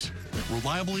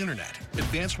reliable internet,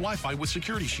 advanced Wi-Fi with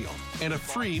Security Shield, and a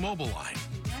free mobile line.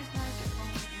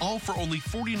 All for only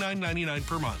 $49.99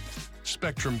 per month.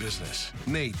 Spectrum Business,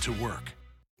 made to work.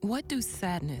 What do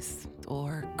sadness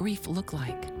or grief look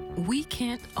like? We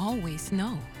can't always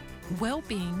know.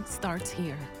 Well-being starts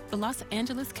here. The Los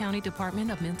Angeles County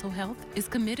Department of Mental Health is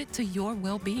committed to your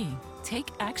well-being. Take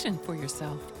action for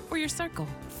yourself, for your circle,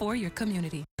 for your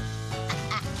community.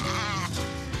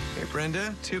 Hey,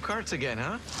 Brenda, 2 carts again,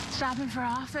 huh? Shopping for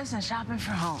office and shopping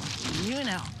for home. You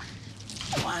know.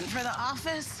 One for the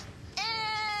office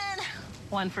and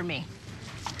one for me.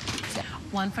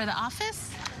 One for the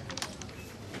office.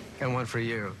 And one for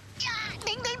you. Yeah,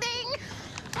 ding, ding, ding.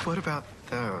 What about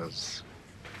those?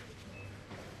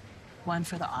 One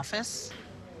for the office,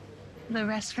 the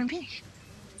rest for me.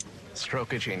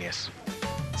 Stroke of genius.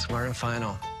 Smart and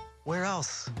final. Where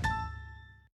else?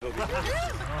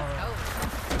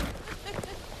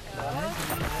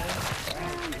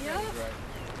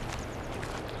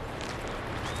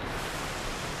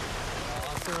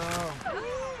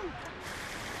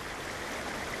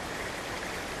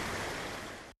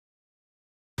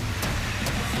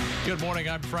 Good morning,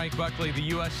 I'm Frank Buckley. The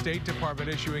U.S. State Department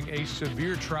issuing a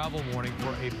severe travel warning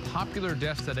for a popular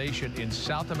destination in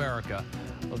South America.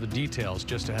 Well, the details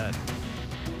just ahead.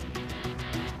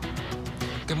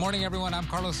 Good morning, everyone. I'm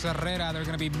Carlos Herrera. There are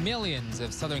going to be millions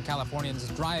of Southern Californians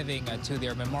driving to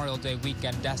their Memorial Day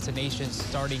weekend destinations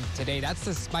starting today. That's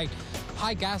despite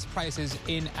high gas prices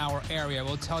in our area.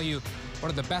 We'll tell you what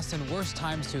are the best and worst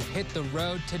times to hit the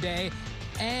road today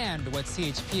and what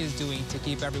CHP is doing to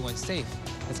keep everyone safe.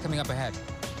 That's coming up ahead.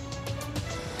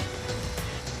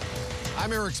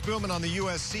 I'm Eric Spillman on the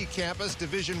USC campus.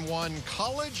 Division I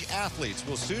college athletes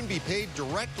will soon be paid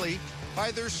directly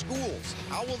by their schools.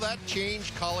 How will that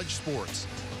change college sports?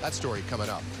 That story coming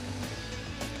up.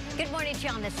 Good morning to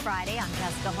you on this Friday. I'm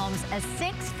Jessica Holmes. A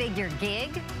 6-figure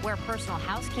gig where personal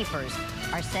housekeepers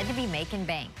are said to be making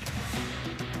bank.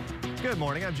 Good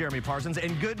morning, I'm Jeremy Parsons,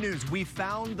 and good news, we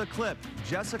found the clip.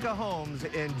 Jessica Holmes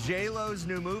in J-Lo's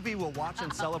new movie. We'll watch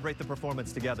and celebrate the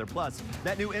performance together. Plus,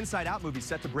 that new Inside Out movie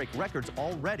set to break records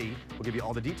already. We'll give you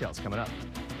all the details coming up.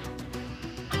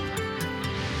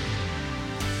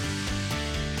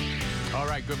 All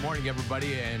right, good morning,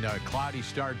 everybody, and a cloudy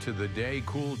start to the day.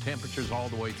 Cool temperatures all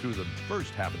the way through the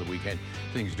first half of the weekend.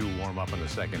 Things do warm up in the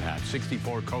second half.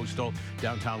 64 coastal,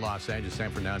 downtown Los Angeles, San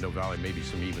Fernando Valley, maybe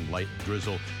some even light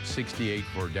drizzle. 68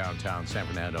 for downtown San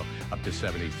Fernando, up to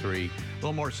 73. A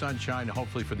little more sunshine,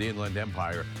 hopefully for the Inland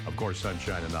Empire. Of course,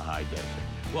 sunshine in the high desert.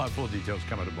 We'll have full details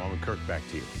coming in a moment. Kirk, back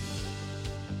to you.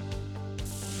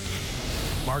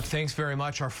 Mark, thanks very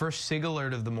much. Our first SIG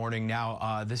alert of the morning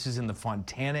now. This is in the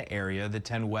Fontana area, the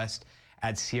 10 West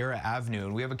at Sierra Avenue.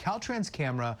 And we have a Caltrans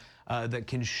camera that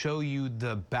can show you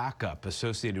the backup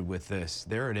associated with this.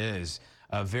 There it is.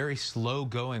 Very slow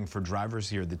going for drivers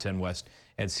here at the 10 West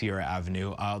at Sierra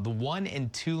Avenue. The 1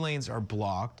 and 2 lanes are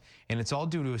blocked, and it's all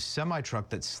due to a semi-truck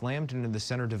that slammed into the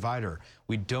center divider.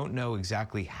 We don't know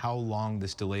exactly how long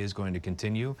this delay is going to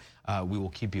continue. We will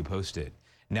keep you posted.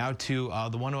 Now to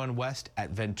the 101 West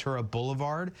at Ventura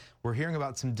Boulevard. We're hearing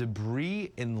about some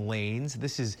debris in lanes.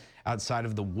 This is outside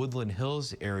of the Woodland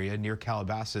Hills area near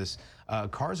Calabasas.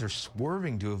 Cars are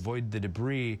swerving to avoid the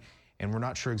debris, and we're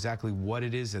not sure exactly what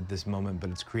it is at this moment, but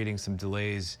it's creating some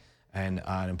delays and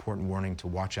an important warning to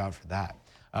watch out for that.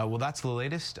 Well, that's the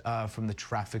latest from the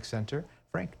traffic center.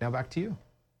 Frank, now back to you.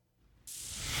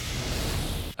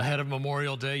 Ahead of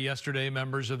Memorial Day yesterday,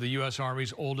 members of the U.S.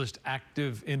 Army's oldest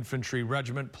active infantry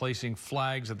regiment placing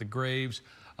flags at the graves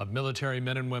of military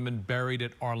men and women buried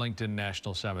at Arlington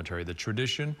National Cemetery. The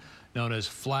tradition, known as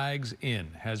Flags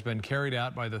In, has been carried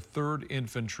out by the 3rd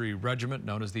Infantry Regiment,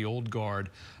 known as the Old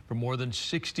Guard, for more than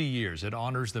 60 years. It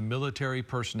honors the military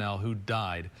personnel who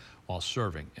died while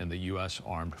serving in the U.S.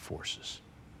 Armed Forces.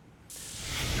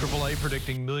 AAA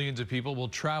predicting millions of people will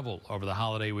travel over the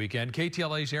holiday weekend.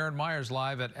 KTLA's Aaron Myers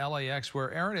live at LAX,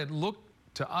 where, Aaron, it looked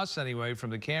to us anyway from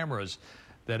the cameras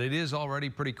that it is already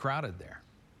pretty crowded there.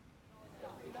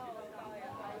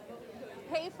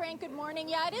 Hey, Frank, good morning.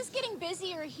 Yeah, it is getting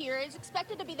busier here. It's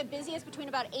expected to be the busiest between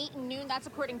about 8 and noon. That's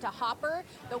according to Hopper,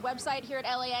 the website here at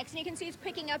LAX. And you can see it's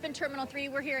picking up in Terminal 3.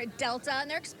 We're here at Delta,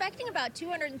 and they're expecting about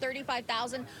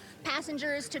 235,000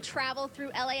 passengers to travel through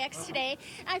LAX today.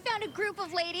 And I found a group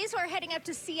of ladies who are heading up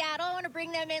to Seattle. I want to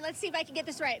bring them in. Let's see if I can get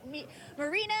this right.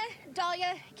 Marina,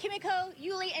 Dahlia, Kimiko,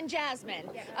 Yuli, and Jasmine.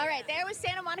 All right, they're with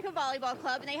Santa Monica Volleyball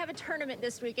Club, and they have a tournament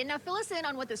this weekend. Now, fill us in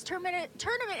on what this tournament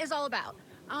is all about.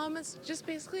 It's just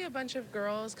basically a bunch of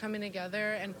girls coming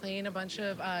together and playing a bunch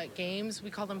of games. We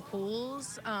call them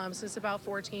pools. So it's about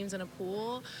 4 teams in a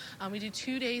pool. We do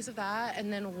 2 days of that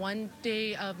and then 1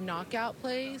 day of knockout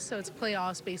play. So it's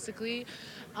playoffs basically.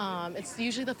 It's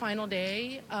usually the final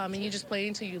day, and you just play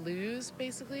until you lose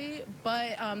basically.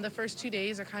 But the first 2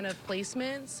 days are kind of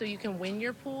placements, so you can win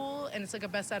your pool, and it's like a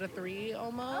best out of 3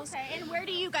 almost. Okay, and where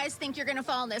do you guys think you're going to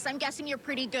fall in this? I'm guessing you're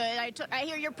pretty good. I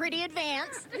hear you're pretty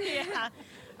advanced. Yeah.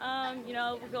 You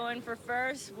know, we're going for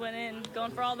first, winning,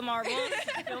 going for all the marbles.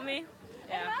 You feel me?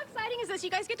 Yeah. How exciting is this? You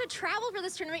guys get to travel for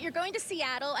this tournament. You're going to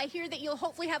Seattle. I hear that you'll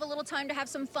hopefully have a little time to have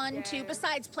some fun too,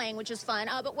 besides playing, which is fun.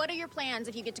 But what are your plans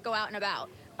if you get to go out and about?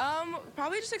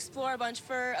 Probably just explore a bunch.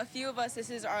 For a few of us, this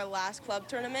is our last club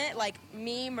tournament. Like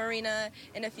me, Marina,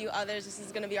 and a few others, this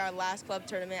is going to be our last club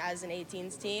tournament as an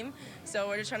 18s team. So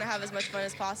we're just trying to have as much fun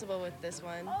as possible with this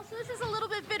one. Oh, so this is a little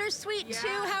bit bittersweet too.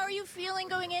 How are you feeling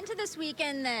going into this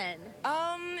weekend then?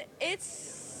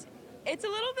 It's a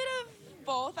little bit of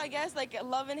both, I guess, like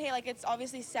love and hate. Like, it's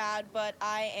obviously sad, but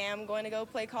I am going to go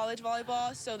play college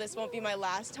volleyball, so this won't be my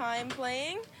last time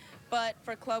playing. But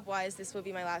for club-wise, this will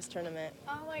be my last tournament.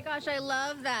 Oh my gosh, I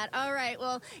love that. All right,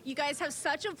 well, you guys have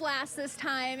such a blast this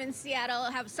time in Seattle.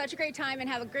 Have such a great time and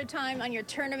have a good time on your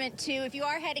tournament too. If you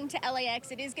are heading to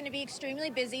LAX, it is going to be extremely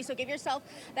busy, so give yourself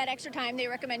that extra time. They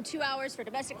recommend 2 hours for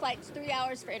domestic flights, 3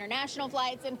 hours for international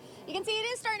flights, and you can see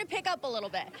it is starting to pick up a little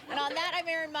bit. And on that, I'm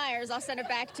Erin Myers. I'll send it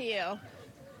back to you.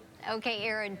 Okay,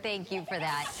 Erin, thank you for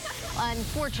that.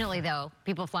 Unfortunately, though,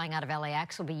 people flying out of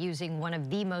LAX will be using one of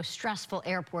the most stressful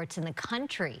airports in the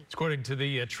country. According to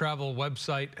the travel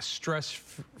website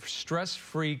Stress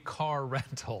Free Car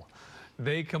Rental,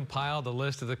 they compiled a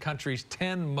list of the country's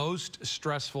 10 most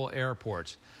stressful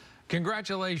airports.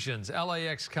 Congratulations,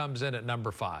 LAX comes in at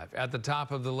number 5. At the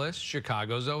top of the list,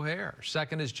 Chicago's O'Hare.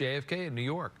 Second is JFK in New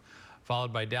York,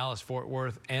 followed by Dallas, Fort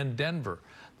Worth, and Denver.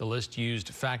 The list used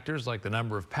factors like the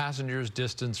number of passengers,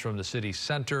 distance from the city's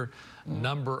center,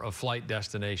 number of flight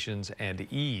destinations, and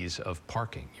ease of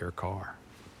parking your car.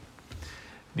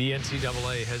 The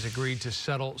NCAA has agreed to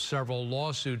settle several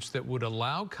lawsuits that would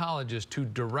allow colleges to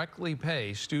directly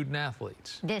pay student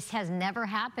athletes. This has never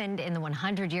happened in the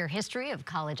 100-year history of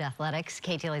college athletics.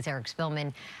 KTLA's Eric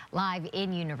Spillman live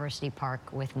in University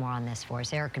Park with more on this for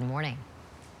us. Eric, good morning.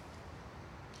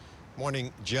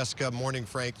 Morning, Jessica. Morning,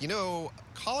 Frank. You know,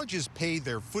 colleges pay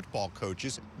their football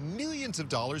coaches millions of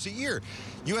dollars a year.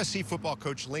 USC football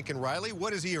coach Lincoln Riley,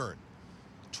 what does he earn?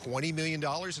 $20 million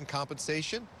in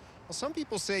compensation? Well, some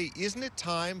people say, isn't it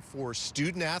time for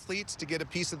student athletes to get a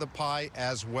piece of the pie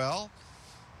as well?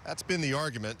 That's been the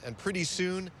argument, and pretty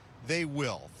soon they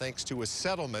will, thanks to a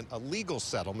settlement, a legal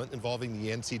settlement involving the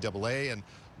NCAA and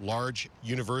large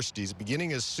universities.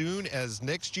 Beginning as soon as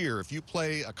next year, if you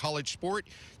play a college sport,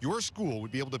 your school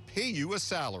would be able to pay you a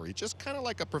salary, just kind of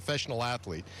like a professional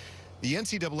athlete. The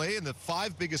NCAA and the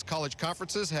 5 biggest college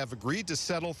conferences have agreed to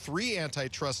settle 3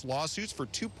 antitrust lawsuits for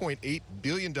 $2.8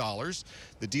 billion.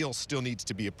 The deal still needs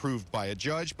to be approved by a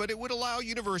judge, but it would allow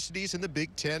universities in the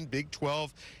Big 10, Big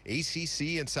 12,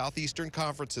 ACC, and Southeastern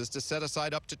conferences to set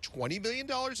aside up to $20 million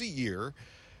a year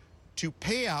to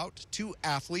pay out to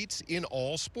athletes in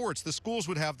all sports. The schools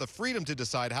would have the freedom to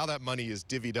decide how that money is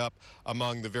divvied up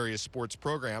among the various sports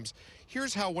programs.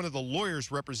 Here's how one of the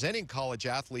lawyers representing college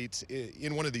athletes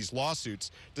in one of these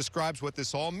lawsuits describes what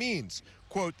this all means.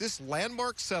 Quote, this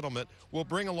landmark settlement will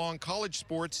bring along college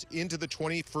sports into the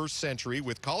 21st century,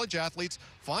 with college athletes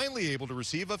finally able to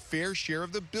receive a fair share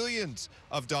of the billions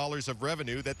of dollars of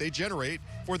revenue that they generate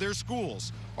for their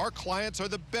schools. Our clients are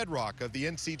the bedrock of the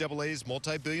NCAA's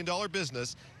multi-billion-dollar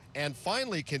business and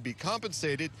finally can be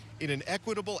compensated in an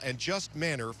equitable and just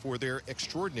manner for their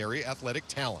extraordinary athletic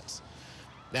talents.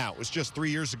 Now, it was just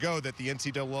 3 years ago that the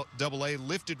NCAA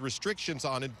lifted restrictions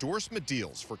on endorsement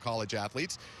deals for college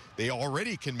athletes. They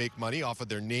already can make money off of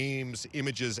their names,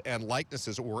 images, and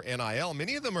likenesses, or NIL.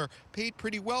 Many of them are paid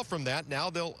pretty well from that. Now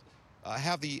they'll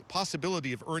have the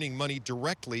possibility of earning money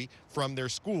directly from their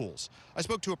schools. I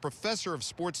spoke to a professor of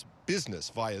sports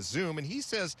business via Zoom, and he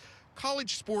says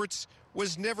college sports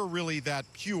was never really that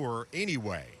pure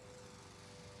anyway.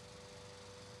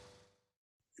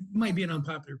 Might be an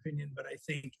unpopular opinion, but I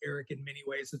think, Eric, in many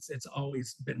ways, it's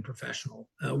always been professional.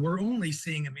 We're only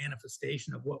seeing a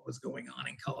manifestation of what was going on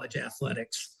in college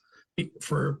athletics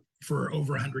for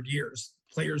over 100 years.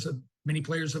 Many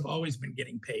players have always been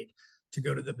getting paid to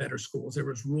go to the better schools. There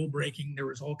was rule breaking. There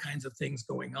was all kinds of things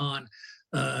going on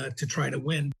to try to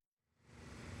win.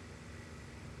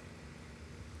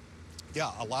 Yeah,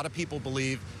 a lot of people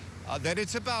believe that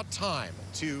it's about time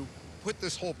to put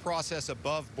this whole process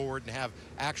above board and have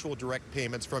actual direct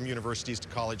payments from universities to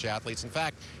college athletes. In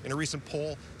fact, in a recent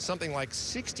poll, something like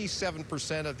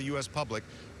 67% of the U.S. public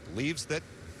believes that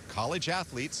college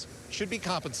athletes should be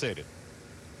compensated.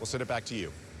 We'll send it back to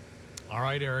you. All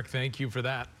right, Eric, thank you for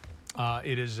that.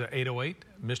 It is 8:08.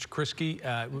 Mr. Krisky,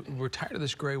 we're tired of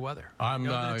this gray weather.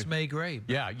 It's May gray.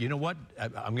 Yeah, you know what?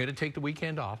 I'm going to take the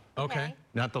weekend off. Okay.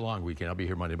 Not the long weekend. I'll be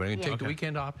here Monday, but I'm going to take the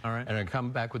weekend off. All right. And I'm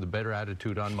come back with a better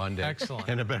attitude on Monday. Excellent.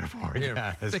 And a better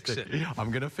forecast. Fix it.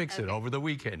 I'm going to fix it over the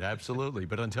weekend, absolutely.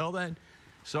 But until then,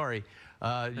 sorry.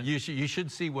 You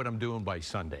should see what I'm doing by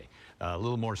Sunday. A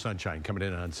little more sunshine coming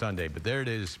in on Sunday, but there it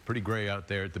is, pretty gray out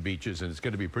there at the beaches, and it's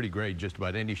going to be pretty gray just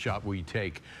about any shot we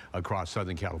take across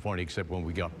Southern California, except when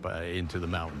we go up into the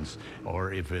mountains,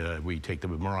 or if we take the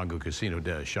Morongo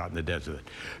Casino shot in the desert.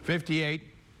 58.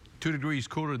 2 degrees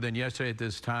cooler than yesterday at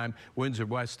this time. Winds are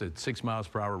west at 6 miles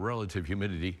per hour. Relative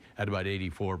humidity at about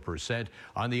 84%.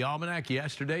 On the almanac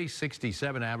yesterday,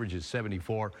 67, average is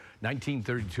 74.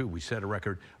 1932, we set a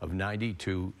record of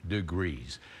 92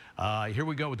 degrees. Here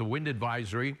we go with the wind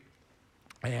advisory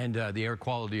and the air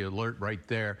quality alert right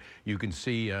there. You can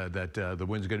see that the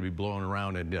wind's going to be blowing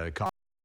around and